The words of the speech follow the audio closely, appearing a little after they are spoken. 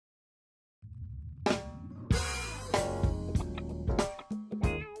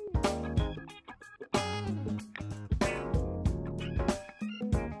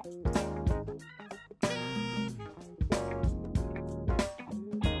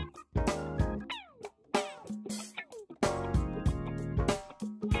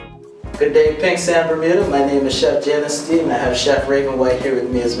Good day, Pink Sand Bermuda. My name is Chef Jaelen Steede and I have Chef Raven White here with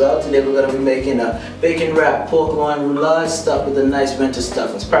me as well. Today we're going to be making a bacon wrapped pork loin roulade stuffed with a nice winter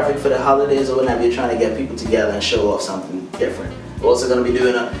stuffing. It's perfect for the holidays or whenever you're trying to get people together and show off something different. We're also going to be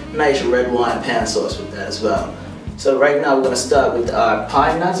doing a nice red wine pan sauce with that as well. So right now we're going to start with our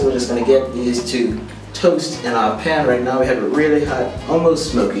pine nuts. We're just going to get these to toast in our pan. Right now we have it really hot, almost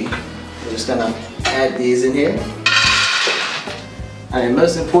smoky. We're just going to add these in here. And the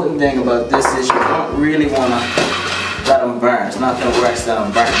most important thing about this is you don't really want to let them burn. It's not going to work to let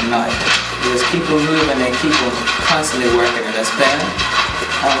them burn tonight. You just keep them moving and keep them constantly working in this pan.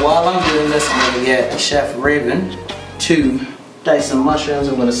 And while I'm doing this, I'm going to get Chef Raven to dice some mushrooms.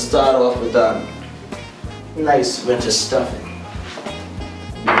 I'm going to start off with a nice winter stuffing.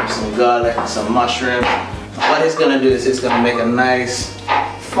 Some garlic, some mushroom. What he's going to do is he's going to make a nice,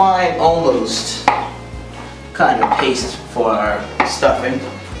 fine, almost kind of paste for our stuffing.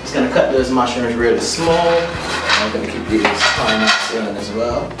 He's going to cut those mushrooms really small. I'm going to keep these pine nuts in as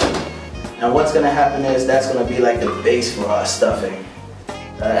well. And what's going to happen is that's going to be like the base for our stuffing.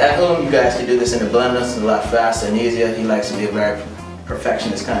 At home, you guys can do this in the blender. It's a lot faster and easier. He likes to be a very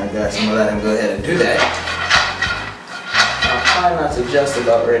perfectionist kind of guy, so I'm going to let him go ahead and do that. Our pine nuts are just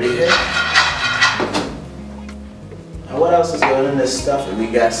about ready here. And what else is going in this stuffing? We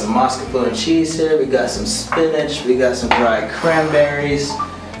got some mascarpone cheese here, we got some spinach, we got some dried cranberries.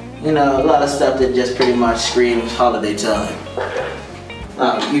 You know, a lot of stuff that just pretty much screams holiday time.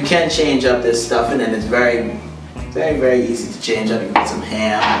 You can change up this stuffing and it's very easy to change up. You can put some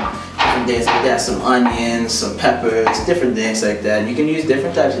ham, different things. We got some onions, some peppers, different things like that. You can use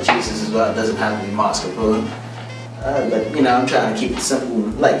different types of cheeses as well. It doesn't have to be mascarpone. But you know, I'm trying to keep it simple,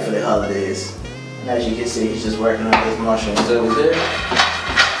 light for the holidays. And as you can see, he's just working on those mushrooms over there.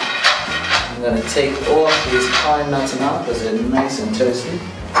 I'm going to take off these pine nuts now because they're nice and toasty.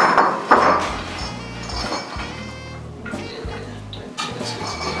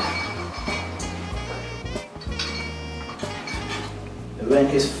 And when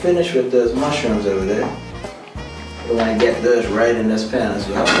he's finished with those mushrooms over there, we're going to get those right in this pan as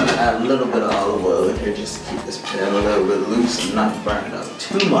well. I'm going to add a little bit of olive oil in here just to keep this pan a little bit loose and not burn it up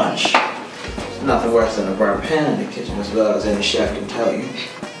too much. Nothing worse than a burnt pan in the kitchen, as well as any chef can tell you.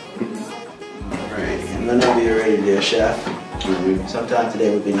 Alright, and whenever you're ready, dear chef, sometime today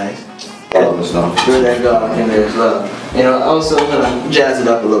would be nice. Throw that garlic in there as well. You know, also I'm gonna jazz it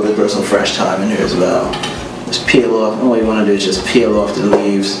up a little bit, throw some fresh thyme in here as well. Just peel off. All you want to do is just peel off the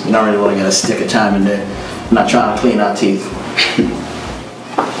leaves. You don't really want to get a stick of thyme in there. I'm not trying to clean our teeth.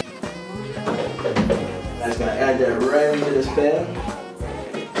 I'm just gonna add that right into this pan.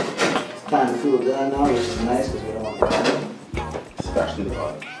 Kind of cool down now, which is nice because we don't want to burn it. Especially the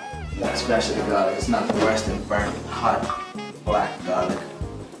garlic. Yeah, especially the garlic. It's nothing worse than burnt, hot, black garlic.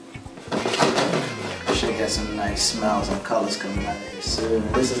 We should get some nice smells and colors coming out of here soon.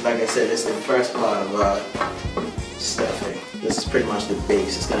 This is, like I said, this is the first part of our stuffing. This is pretty much the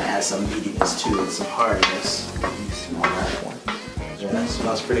base. It's going to add some meatiness to it, some hardiness. You smell that one. Yeah, it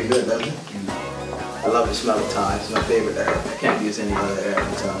smells pretty good, doesn't it? I love the smell of thyme. It's my favorite herb. I can't use any other herb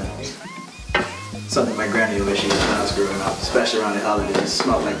than thyme. Something my granny always used when I was growing up, especially around the holidays. It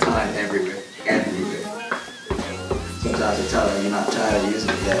smelled like thyme everywhere, everywhere. Sometimes I tell her you're not tired of using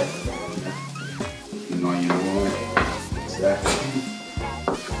it yet. You know you don't want it. Exactly.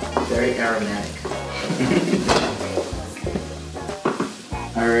 Very aromatic.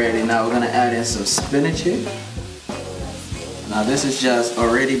 Alrighty, now we're gonna add in some spinach here. Now this is just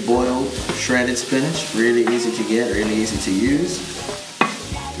already boiled, shredded spinach. Really easy to get, really easy to use.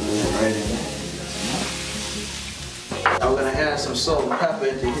 Throw that right in there. Now we're going to add some salt and pepper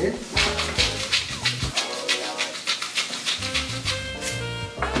into here.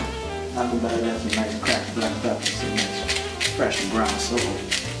 Nothing better than some nice cracked black pepper, some nice fresh and brown salt.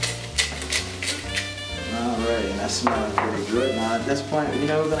 Alright, and that's smelling pretty good. Now at this point, you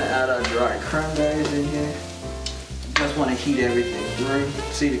know, we're going to add our dried cranberries in here. Just want to heat everything through.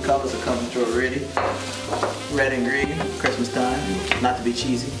 See, the colors are coming through already. Red and green, Christmas time. Not to be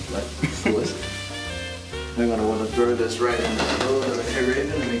cheesy, but of course. We're going to want to throw this right in the bowl over here.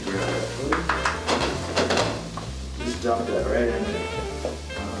 Let me grab that for you. Just dump that right in there.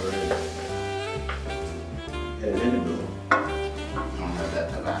 Alright. Get it in the bowl. I don't have that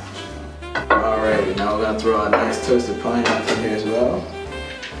tobacco. Alright, now we're going to throw our nice toasted pine nuts in here as well.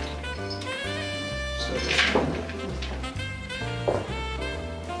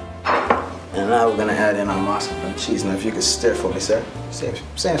 And now we're going to add in our mascarpone cheese. Now if you could stir for me, sir. Same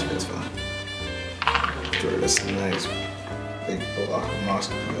spoon's fine. Throw this nice big block of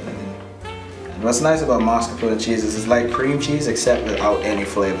mascarpone in. And What's nice about mascarpone cheese is it's like cream cheese except without any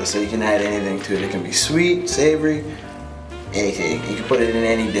flavor. So you can add anything to it. It can be sweet, savory, anything. You can put it in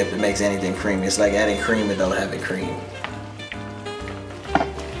any dip. It makes anything creamy. It's like adding cream without having cream.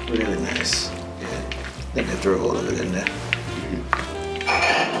 Really nice. Yeah. I think I threw all of it in there.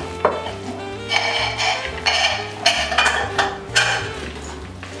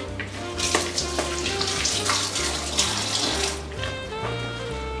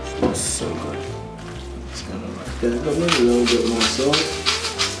 Smells so good. It's gonna like that. A little bit more salt.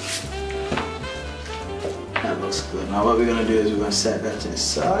 That looks good. Now what we're gonna do is we're gonna set that to the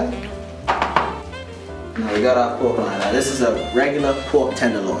side. Now we got our pork line. Now this is a regular pork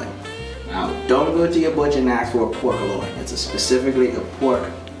tenderloin. Now don't go to your butcher and ask for a pork loin. It's specifically a pork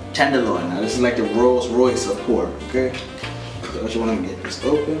tenderloin. Now this is like the Rolls Royce of pork, okay? So what you want to get this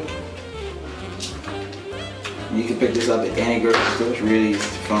open. You can pick this up at any grocery store. It's really easy to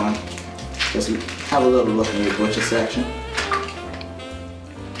find. Just have a little look in your butcher section.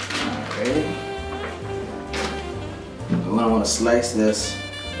 Alright. We're gonna want to slice this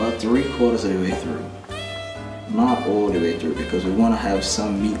about 3/4 of the way through. Not all the way through because we want to have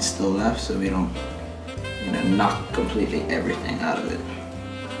some meat still left so we don't, you know, knock completely everything out of it.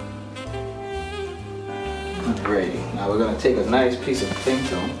 Alrighty, now we're going to take a nice piece of cling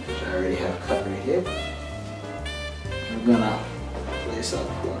film, which I already have cut right here. We're going to place our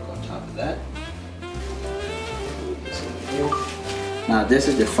pork on top of that. Now this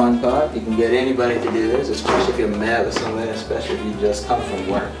is the fun part. You can get anybody to do this, especially if you're mad with somebody, especially if you just come from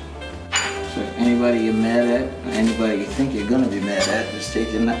work. So if anybody you're mad at, or anybody you think you're gonna be mad at, just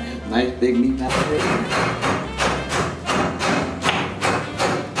take your nice big meat knife.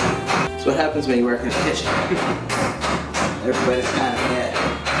 That's what happens when you work in the kitchen. Everybody's kind of mad.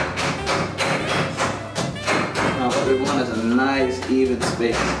 Now what we want is a nice even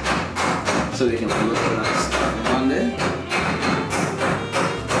space, so we can put our stuff on there.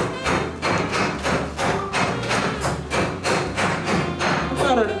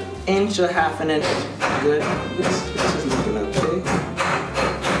 About an inch or half an inch is good. This is looking okay.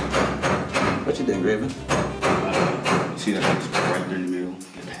 What you think, Raven? See that it's right there in the middle?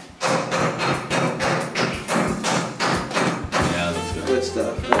 Yeah, that looks good. Good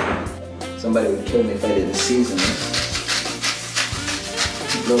stuff. Somebody would kill me if I didn't season this.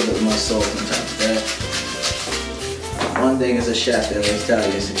 A little bit more salt on top of that. One thing as a chef, they always tell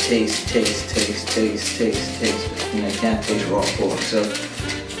you is to taste. You know, you can't taste raw pork, so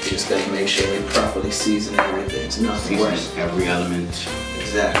you just gotta make sure we properly season everything. It's nothing worse. Every element.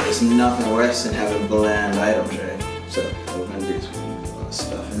 Exactly. It's nothing worse than having bland items, right? So what we're gonna do is we're gonna put all the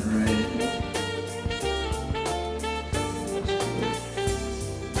stuff in right in here.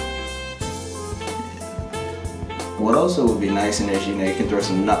 What also would be nice in there is, you know, you can throw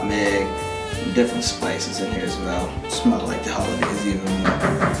some nutmeg, different spices in here as well. Smell like the holidays even more.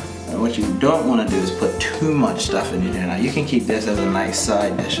 And what you don't want to do is put too much stuff in there. Now you can keep this as a nice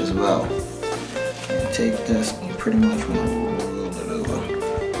side dish as well. And take this and you pretty much want to roll it over,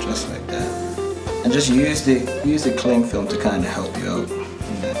 just like that. And just use the cling film to kind of help you out.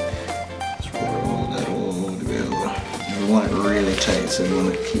 And then just roll that all the way over. And we want it really tight, so we want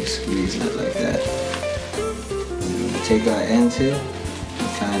to keep squeezing it like that. And we're going to take our end here and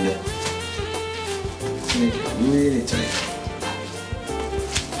kind of make it really tight.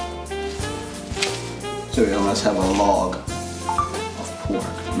 So we almost have a log of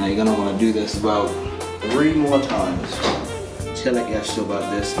pork. Now you're gonna want to do this about 3 more times until it gets to about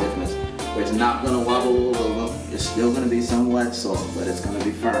this stiffness, where it's not gonna wobble all over. It's still gonna be somewhat soft, but it's gonna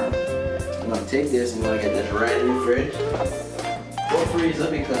be firm. I'm gonna take this and I'm gonna get this right in the fridge or freezer,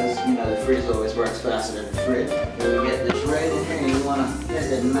 because you know the freezer always works faster than the fridge. So we get this right in here, and you wanna get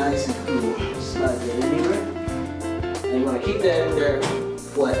that nice and cool. Slide that anywhere. And you want to keep that in there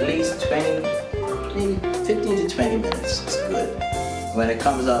for at least 20, maybe 15 to 20 minutes. It's good. When it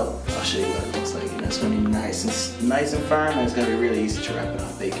comes out, I'll show you what it looks like. You know, it's going to be nice and firm, and it's going to be really easy to wrap in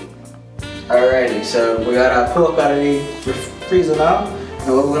our bacon. Alrighty, so we got our pork out of the freezer now.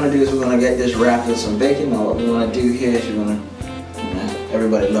 And what we're going to do is we're going to get this wrapped in some bacon. Now what we want to do here is you're going to, you know,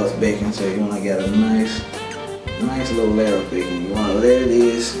 everybody loves bacon, so you want to get a nice little layer of bacon. You want to layer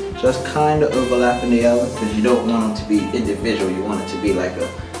these just kind of overlapping the other, because you don't want them to be individual. You want it to be like a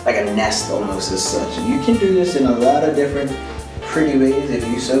nest almost as such. And you can do this in a lot of different pretty ways if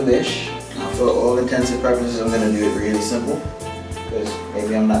you so wish. Now for all intents and purposes, I'm going to do it really simple, because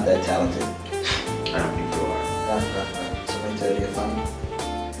maybe I'm not that talented. I don't think you are. Somebody tell you fine.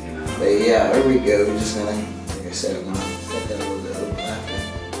 But yeah, here we go. We're just going to, like I said, we're going to get that a little bit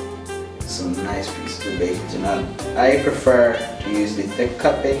overlapping. Some nice pieces of bacon. Now, I prefer to use the thick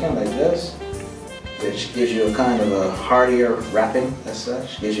cut bacon like this. which gives you a kind of a heartier wrapping as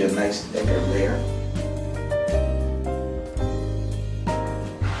such. Gives you a nice thicker layer.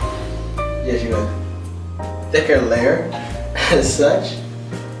 Gives you a thicker layer as such.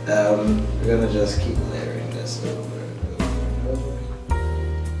 We're gonna just keep layering this over and over.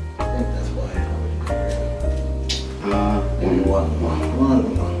 I think that's why one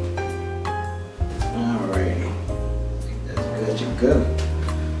more. Alrighty. I think that's good. You're good.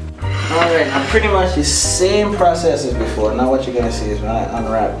 Alright, now pretty much the same process as before. Now what you're gonna see is when I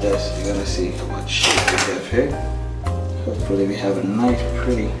unwrap this, you're gonna see what shape we have here. Hopefully we have a nice,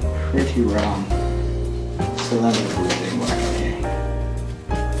 pretty round cylindrical thing working here.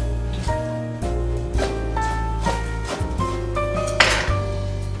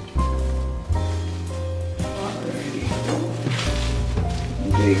 Alrighty.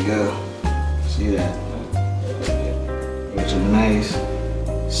 And there you go. See that? It's a nice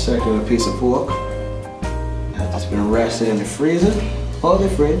circular piece of pork that's been rested in the freezer or the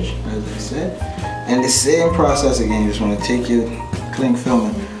fridge, as I said. And the same process again. You just want to take your cling film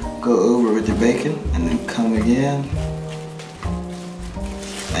and go over with the bacon, and then come again,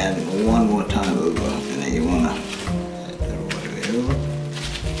 and one more time over, and then you want to head that all the way over,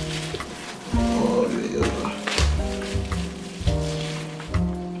 all the way over,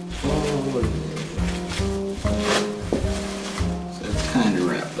 all the way over. So it's kind of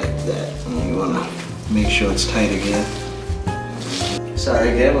wrapped like that, and you want to make sure it's tight again. Sorry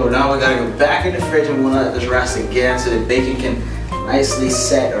again, but now we gotta go back in the fridge and we want to let this rest again so the bacon can nicely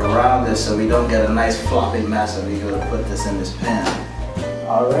set around this so we don't get a nice floppy mess when we go to put this in this pan.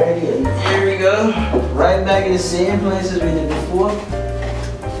 Alrighty, and here we go. Right back in the same place as we did before.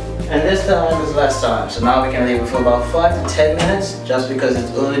 And this time is less time. So now we can leave it for about 5 to 10 minutes just because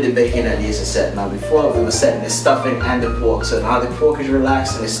it's only the bacon that needs to set. Now before we were setting the stuffing and the pork. So now the pork is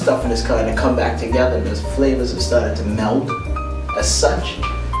relaxed and the stuffing is kind of come back together and those flavors have started to meld as such.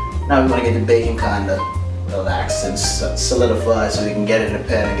 Now we want to get the bacon kind of relaxed and solidified so we can get it in the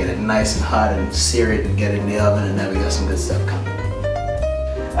pan and get it nice and hot and sear it and get it in the oven, and then we got some good stuff coming.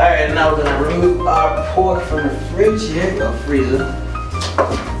 Alright, now we're going to remove our pork from the fridge here, or freezer.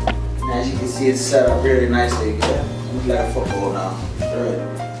 And as you can see, it's set up really nicely. Yeah, looks like a football now. Alright.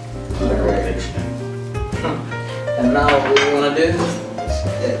 And now what we want to do is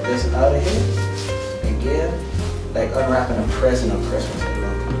get this out of here again, like unwrapping a present on Christmas.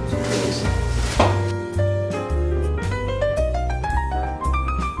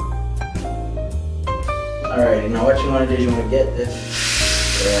 Alrighty, now what you want to do is you want to get this.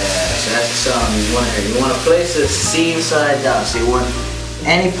 Yeah, so that's the sound you want to hear. You want to place the seam side down. So you want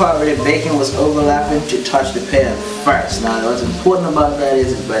any part where the bacon was overlapping to touch the pan first. Now what's important about that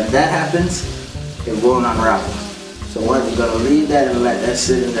is when that happens, it won't unravel. So what you're going to leave that and let that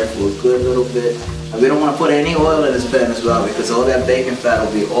sit in there for a good little bit. And we don't want to put any oil in this pan as well because all that bacon fat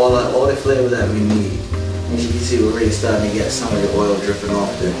will be all the flavor that we need. As you can see, we're already starting to get some of the oil dripping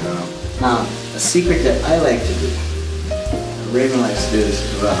off there. Now, a secret that I like to do, Raven likes to do this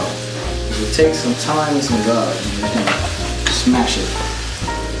as well, is we take some thyme and some garlic and just smash it.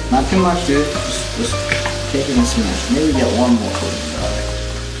 Not too much, dude. Just take it and smash it. Maybe get one more coat of garlic.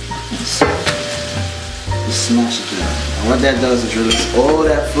 Just smash it down. And what that does is release all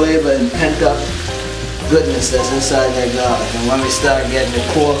that flavor and pent up goodness that's inside that garlic. And when we start getting the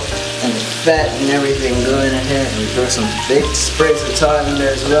pork and the fat and everything going in here, and we throw some big sprigs of thyme in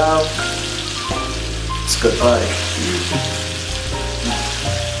there as well, it's good party.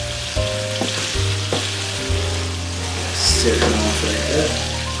 Sit it off like that.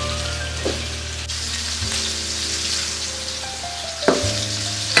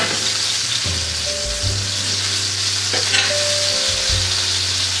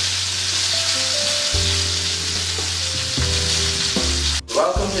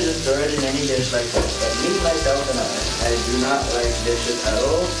 Welcome to this bird in any dish like this. But me, myself, and I do not like dishes at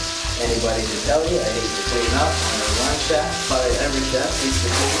all. Anybody can tell you, I hate to clean up. I'm a one chef, probably every chef needs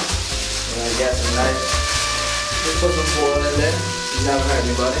to clean. You're gonna get some nice, just put some foil in there. You never hurt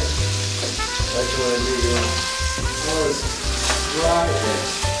anybody. What you wanna do, you wanna always slide it there.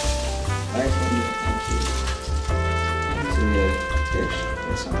 Nice one, thank you. So yeah, dish,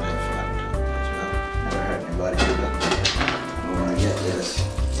 get some of that fat as well. Never hurt anybody either. We wanna get this.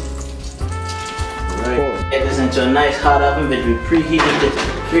 Right. Get this into a nice hot oven, which we preheated to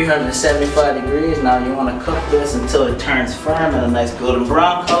 375 degrees. Now you want to cook this until it turns firm and a nice golden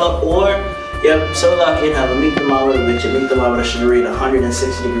brown color, or you're so lucky to have a meat thermometer, which your meat thermometer should read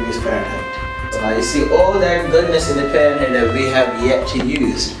 160 degrees Fahrenheit. So now you see all that goodness in the pan here that we have yet to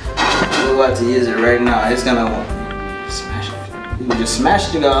use. We're about to use it right now. It's gonna smash it. You can just smash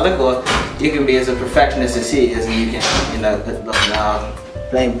the garlic, or you can be as a perfectionist as he is, and you can, you know,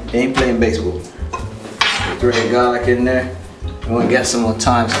 playing baseball. Throw the garlic in there. You want to get some more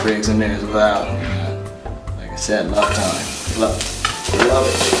thyme sprigs in there as well. Like I said, love thyme. Love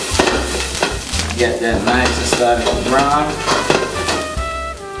it. Get that nice and starting to brown.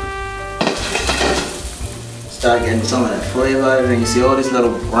 Start getting some of that flavor out of it, and you see all these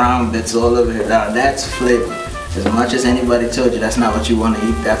little brown bits all over here. Now that's flavor. As much as anybody told you that's not what you want to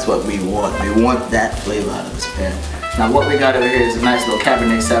eat, that's what we want. We want that flavor out of this pan. Now what we got over here is a nice little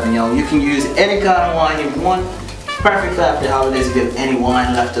Cabernet Sauvignon. You can use any kind of wine you want. Perfect for after the holidays if you have any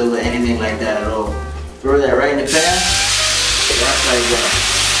wine left over, anything like that at all. Throw that right in the pan. That's how you go.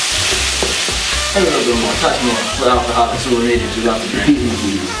 A little bit more, touch more for alcoholic sweeteners you love to drink.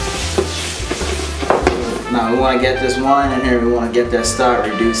 Now we want to get this wine in here, we want to get that start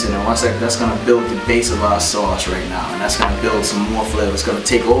reducing, and once that's going to build the base of our sauce right now, and that's going to build some more flavor. It's going to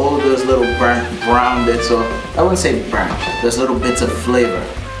take all of those little brown bits, or I wouldn't say brown, those little bits of flavor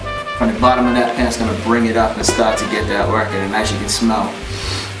from the bottom of that pan. It's going to bring it up and start to get that working, and as you can smell,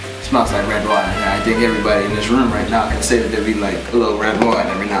 it smells like red wine. And I think everybody in this room right now can say that they be like a little red wine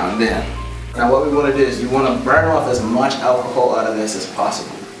every now and then. Now what we want to do is you want to burn off as much alcohol out of this as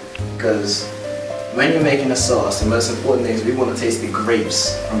possible, because when you're making a sauce, the most important thing is we want to taste the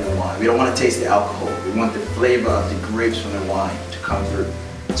grapes from the wine. We don't want to taste the alcohol. We want the flavor of the grapes from the wine to come through.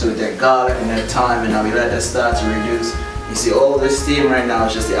 So with that garlic and that thyme, and now we let that start to reduce. You see all this steam right now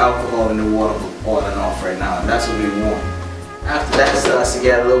is just the alcohol and the water boiling off right now, and that's what we want. After that starts to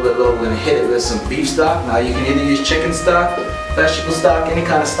get a little bit low, we're going to hit it with some beef stock. Now you can either use chicken stock, vegetable stock, any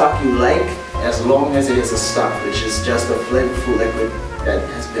kind of stock you like, as long as it is a stock, which is just a flavorful liquid that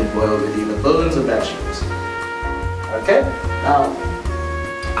has been boiled with either bones or vegetables. Okay? Now,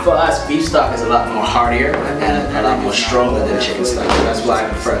 for us, beef stock is a lot more heartier and a lot more stronger than chicken stock. That's why I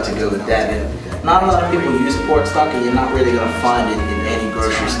prefer to go with that. And not a lot of people use pork stock, and you're not really going to find it in any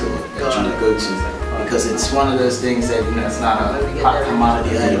grocery store that you go to, because it's one of those things that, you know, it's not a hot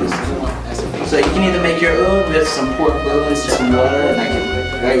commodity item. So you can either make your own with some pork bones, some water, and I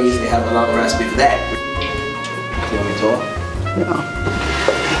can very easily have a long recipe for that. Do you want me to talk? No.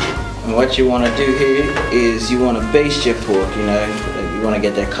 And what you want to do here is you want to baste your pork, you know, you want to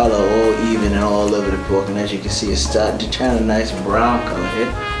get that color all even and all over the pork, and as you can see it's starting to turn a nice brown color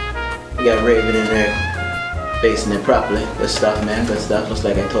here. You got Raven in there basting it properly. Good stuff, man, good stuff. Looks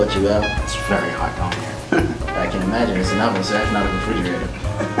like I taught you well. It's very hot down here. I can imagine it's an oven, so it's not a refrigerator.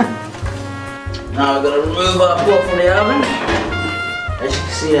 Now we're going to remove our pork from the oven. As you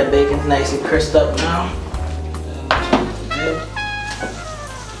can see, that bacon's nice and crisped up now.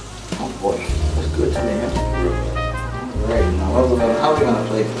 Oh boy, that's good to me. Alright, now how are we gonna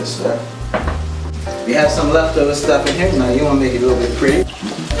play for this, sir? We have some leftover stuff in here. Now you want to make it a little bit pretty.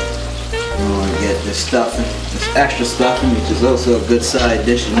 You want to get this stuffing, this extra stuffing, which is also a good side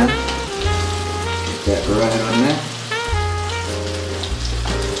dish, you know. Get that right on there.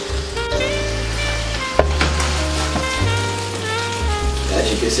 As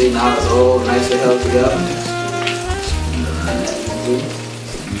you can see, now it's all nicely held together.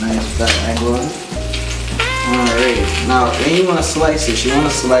 Nice fat angle on it. Alright, now when you want to slice this, you want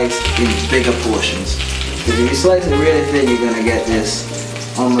to slice in bigger portions. Because if you slice it really thin, you're going to get this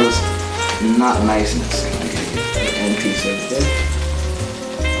almost not niceness. The end piece of it.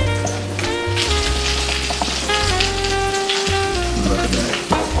 Look at that.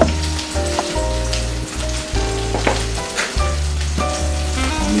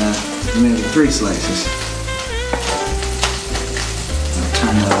 And maybe 3 slices.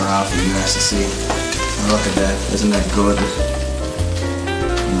 Turn that around for you guys to see. And look at that, isn't that gorgeous?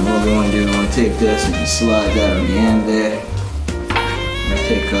 And what we want to do is we want to take this and slide that on the end there. I'm going to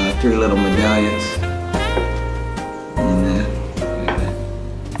take 3 little medallions. And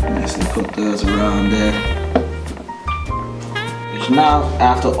nicely put those around there. Now,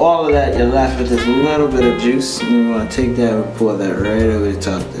 after all of that, you're left with this little bit of juice. And you want to take that and pour that right over the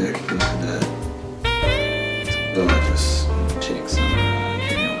top there. Look at that. It's gorgeous. Take some around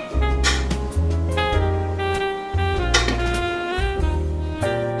here.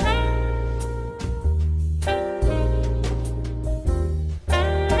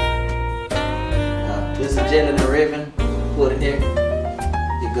 This is Jaelen the Raven. Put in here.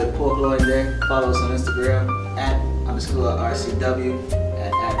 Your good pork loin there. Follow us on Instagram @_RCW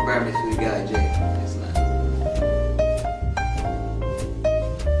and @BurmyFoodGuyJ.